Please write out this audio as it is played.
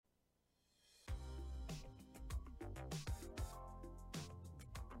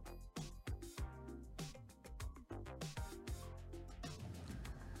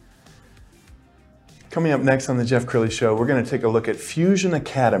Coming up next on the Jeff Crilley Show, we're going to take a look at Fusion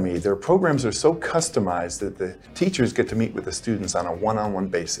Academy. Their programs are so customized that the teachers get to meet with the students on a one-on-one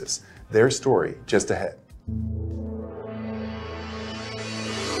basis. Their story just ahead.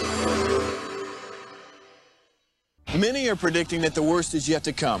 Many are predicting that the worst is yet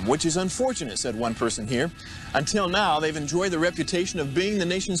to come, which is unfortunate, said one person here. Until now, they've enjoyed the reputation of being the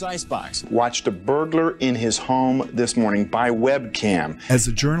nation's icebox. Watched a burglar in his home this morning by webcam. As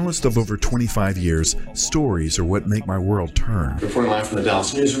a journalist of over 25 years, stories are what make my world turn. Reporting live from the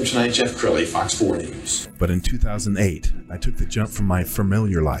Dallas newsroom tonight, Jeff Crilley, Fox 4 News. But in 2008, I took the jump from my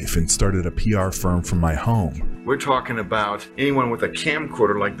familiar life and started a PR firm from my home. We're talking about anyone with a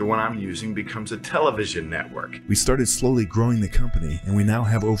camcorder like the one I'm using becomes a television network. We started slowly growing the company, and we now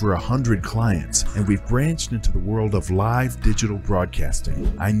have over 100 clients, and we've branched into the world of live digital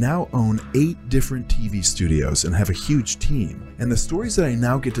broadcasting. I now own 8 different TV studios and have a huge team, and the stories that I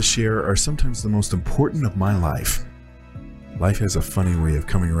now get to share are sometimes the most important of my life. Life has a funny way of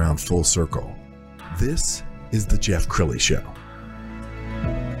coming around full circle. This is the Jeff Crilley Show.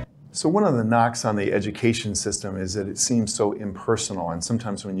 So one of the knocks on the education system is that it seems so impersonal, and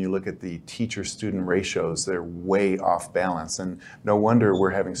sometimes when you look at the teacher-student ratios, they're way off balance, and no wonder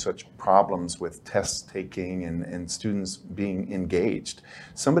we're having such problems with test taking and students being engaged.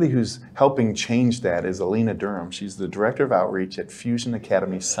 Somebody who's helping change that is Alina Durham. She's the Director of Outreach at Fusion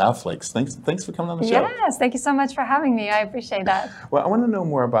Academy Southlake. Thanks for coming on the show. Yes, thank you so much for having me. I appreciate that. Well, I want to know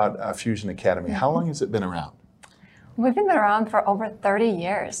more about Fusion Academy. How long has it been around? We've been around for over 30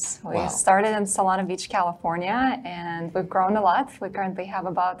 years. We started in Solana Beach, California, and we've grown a lot. We currently have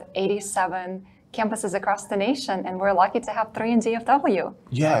about 87 campuses across the nation, and we're lucky to have 3 in DFW.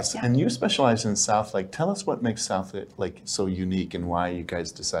 Yes, and you specialize in Southlake. Tell us what makes Southlake so unique and why you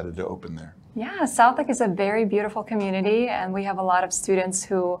guys decided to open there. Yeah, Southlake is a very beautiful community, and we have a lot of students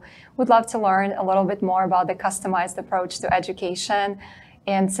who would love to learn a little bit more about the customized approach to education.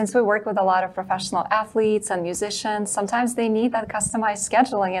 And since we work with a lot of professional athletes and musicians, sometimes they need that customized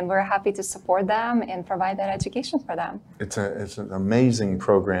scheduling, and we're happy to support them and provide that education for them. It's an amazing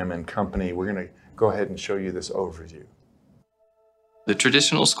program and company. We're going to go ahead and show you this overview. The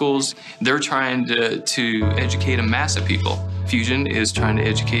traditional schools, they're trying to educate a mass of people. Fusion is trying to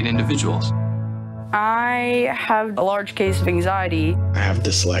educate individuals. I have a large case of anxiety. I have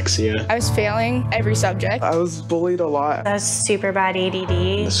dyslexia. I was failing every subject. I was bullied a lot. I was super bad ADD.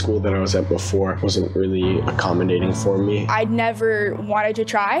 The school that I was at before wasn't really accommodating for me. I'd never wanted to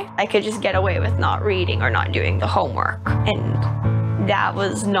try. I could just get away with not reading or not doing the homework, and that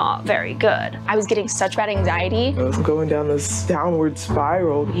was not very good. I was getting such bad anxiety. I was going down this downward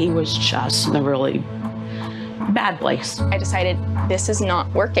spiral. He was just in a really bad place. I decided this is not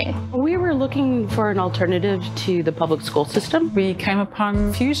working. We were looking for an alternative to the public school system. We came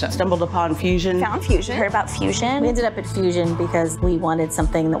upon Fusion, stumbled upon Fusion. Found Fusion. Heard about Fusion. We ended up at Fusion because we wanted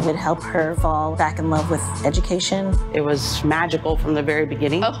something that would help her fall back in love with education. It was magical from the very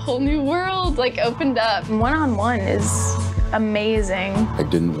beginning. A whole new world opened up. One-on-one is amazing. I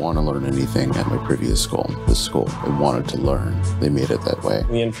didn't want to learn anything at my previous school. This school, I wanted to learn. They made it that way.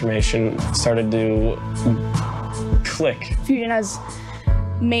 The information started to click. Fusion has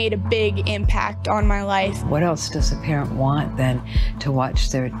made a big impact on my life. What else does a parent want than to watch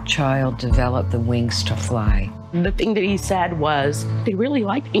their child develop the wings to fly? The thing that he said was, they really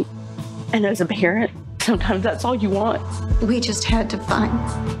like me. And as a parent, sometimes that's all you want. We just had to find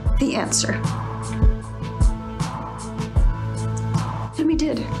the answer. And we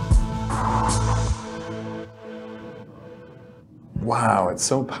did. Wow, it's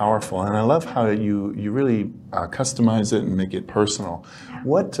so powerful, and I love how you really customize it and make it personal.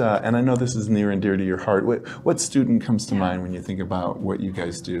 What, and I know this is near and dear to your heart, what student comes to mind when you think about what you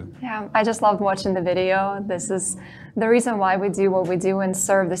guys do? Yeah, I just loved watching the video. This is the reason why we do what we do and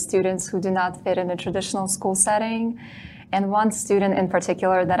serve the students who do not fit in a traditional school setting. And one student in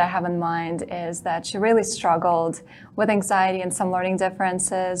particular that I have in mind is that she really struggled with anxiety and some learning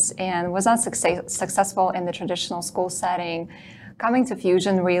differences and was not successful in the traditional school setting. Coming to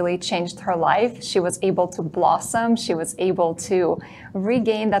Fusion really changed her life. She was able to blossom. She was able to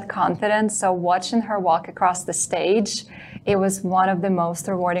regain that confidence. So watching her walk across the stage, it was one of the most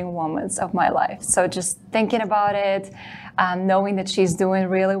rewarding moments of my life. So just thinking about it, knowing that she's doing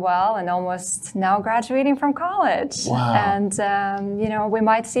really well and almost now graduating from college. Wow. And, you know, we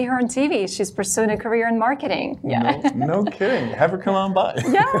might see her on TV. She's pursuing a career in marketing. Yeah. No kidding. Have her come on by.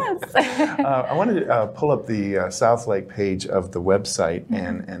 Yes. I wanted to pull up the Southlake page of the website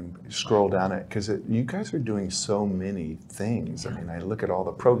and scroll down it, because you guys are doing so many things. I mean, I look at all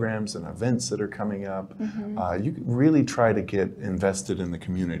the programs and events that are coming up. You really try to get invested in the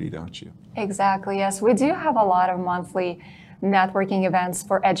community, don't you? Exactly, yes. We do have a lot of monthly networking events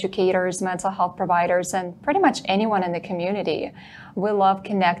for educators, mental health providers, and pretty much anyone in the community. We love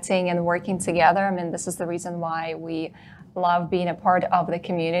connecting and working together. I mean, this is the reason why we love being a part of the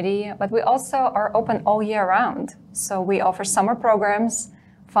community, but we also are open all year round. So we offer summer programs,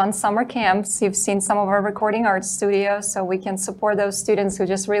 fun summer camps. You've seen some of our recording art studios, so we can support those students who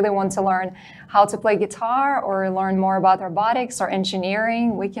just really want to learn how to play guitar or learn more about robotics or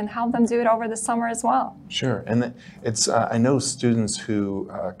engineering. We can help them do it over the summer as well. Sure, and it's I know students who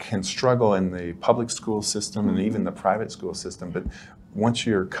can struggle in the public school system and even the private school system, but once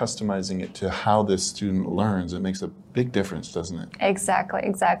you're customizing it to how this student learns, it makes a big difference, doesn't it? Exactly,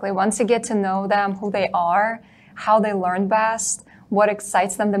 exactly. Once you get to know them, who they are, how they learn best, what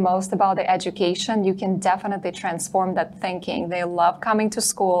excites them the most about the education, you can definitely transform that thinking. They love coming to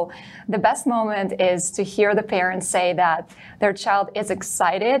school. The best moment is to hear the parents say that their child is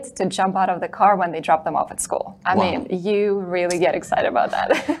excited to jump out of the car when they drop them off at school. I mean, you really get excited about that.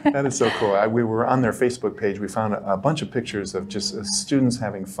 That is so cool. We were on their Facebook page. We found a bunch of pictures of just students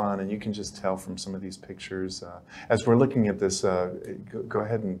having fun, and you can just tell from some of these pictures. As we're looking at this, go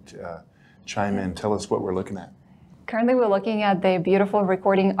ahead and chime in. Tell us what we're looking at. Currently, we're looking at the beautiful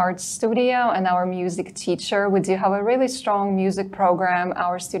recording art studio and our music teacher. We do have a really strong music program.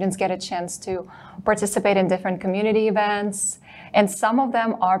 Our students get a chance to participate in different community events. And some of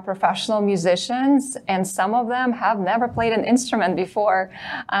them are professional musicians, and some of them have never played an instrument before.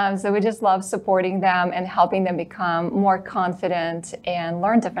 So we just love supporting them and helping them become more confident and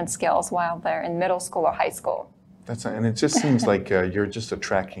learn different skills while they're in middle school or high school. And it just seems like you're just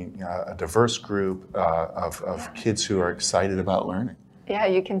attracting a diverse group of kids who are excited about learning. Yeah,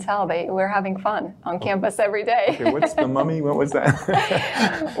 you can tell we're having fun on campus every day. Okay, what's the mummy? What was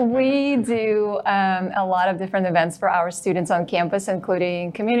that? We do a lot of different events for our students on campus,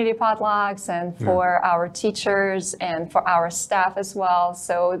 including community potlucks and for our teachers and for our staff as well.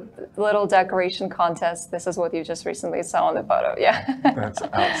 So little decoration contests. This is what you just recently saw on the photo. Yeah. That's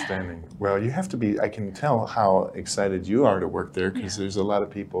outstanding. Well, you have to be, I can tell how excited you are to work there, because there's a lot of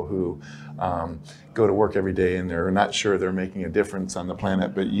people who go to work every day and they're not sure they're making a difference on the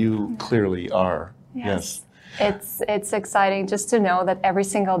planet, but you clearly are. Yes. It's exciting just to know that every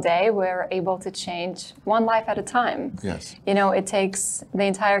single day we're able to change one life at a time. Yes. You know, it takes the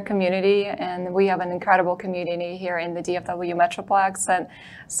entire community, and we have an incredible community here in the DFW Metroplex, and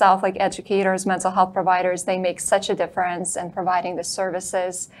Southlake educators, mental health providers, they make such a difference in providing the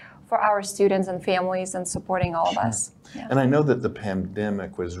services for our students and families and supporting all of us. Yeah. And I know that the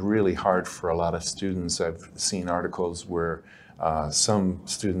pandemic was really hard for a lot of students. I've seen articles where some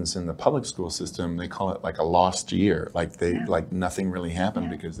students in the public school system, they call it like a lost year, like like nothing really happened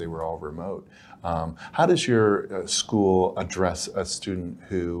because they were all remote. How does your school address a student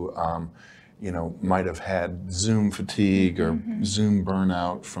who you know, might have had Zoom fatigue or Zoom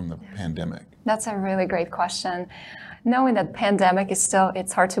burnout from the pandemic? That's a really great question. Knowing that pandemic is still,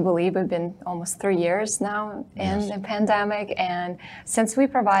 it's hard to believe we've been almost 3 years now in the pandemic. And since we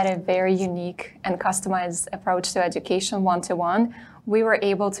provide a very unique and customized approach to education one-to-one, we were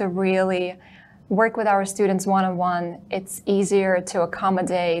able to really work with our students one-on-one. It's easier to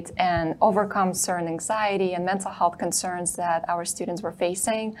accommodate and overcome certain anxiety and mental health concerns that our students were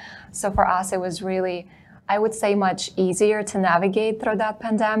facing. So for us, it was really, I would say, much easier to navigate through that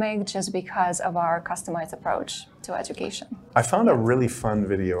pandemic just because of our customized approach to education. I found a really fun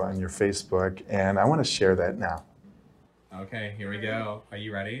video on your Facebook, and I want to share that now. Okay, here we go. Are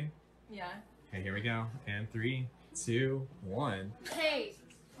you ready? Yeah. Okay, here we go. And 3, 2, 1. Hey,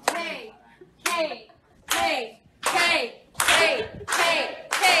 hey, hey, hey, hey, hey, hey,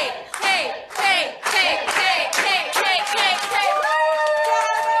 hey, hey, hey, hey, hey, hey, hey, hey.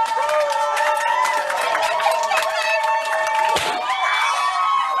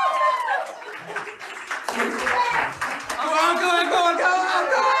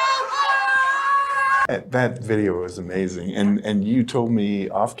 That video was amazing, and you told me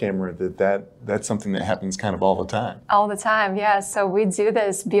off camera that that's something that happens kind of all the time. All the time, yeah. So we do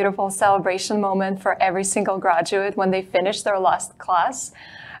this beautiful celebration moment for every single graduate when they finish their last class.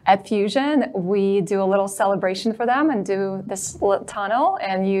 At Fusion, we do a little celebration for them and do this tunnel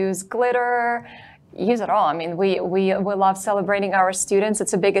and use glitter use it all. I mean, we love celebrating our students.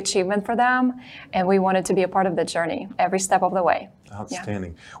 It's a big achievement for them, and we wanted to be a part of the journey every step of the way.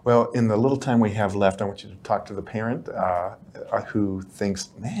 Outstanding. Yeah. Well, in the little time we have left, I want you to talk to the parent who thinks,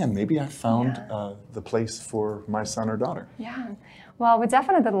 man, maybe I found the place for my son or daughter. Yeah. Well, we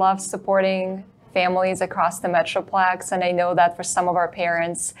definitely love supporting families across the Metroplex, and I know that for some of our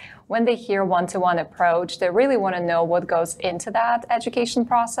parents, when they hear one-to-one approach, they really want to know what goes into that education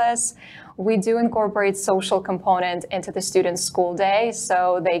process. We do incorporate social component into the students' school day,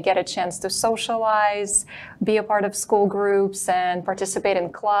 so they get a chance to socialize, be a part of school groups, and participate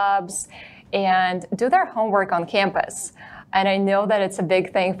in clubs, and do their homework on campus. And I know that it's a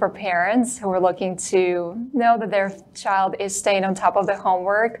big thing for parents who are looking to know that their child is staying on top of the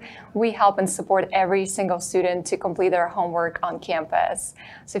homework. We help and support every single student to complete their homework on campus.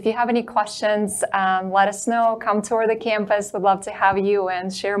 So if you have any questions, let us know. Come tour the campus. We'd love to have you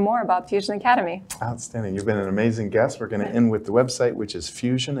and share more about Fusion Academy. Outstanding. You've been an amazing guest. We're going to end with the website, which is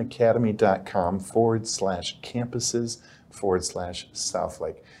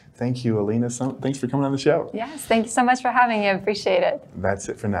fusionacademy.com/campuses/Southlake. Thank you, Alina. Thanks for coming on the show. Yes, thank you so much for having me. I appreciate it. That's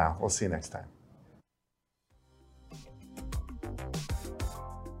it for now. We'll see you next time.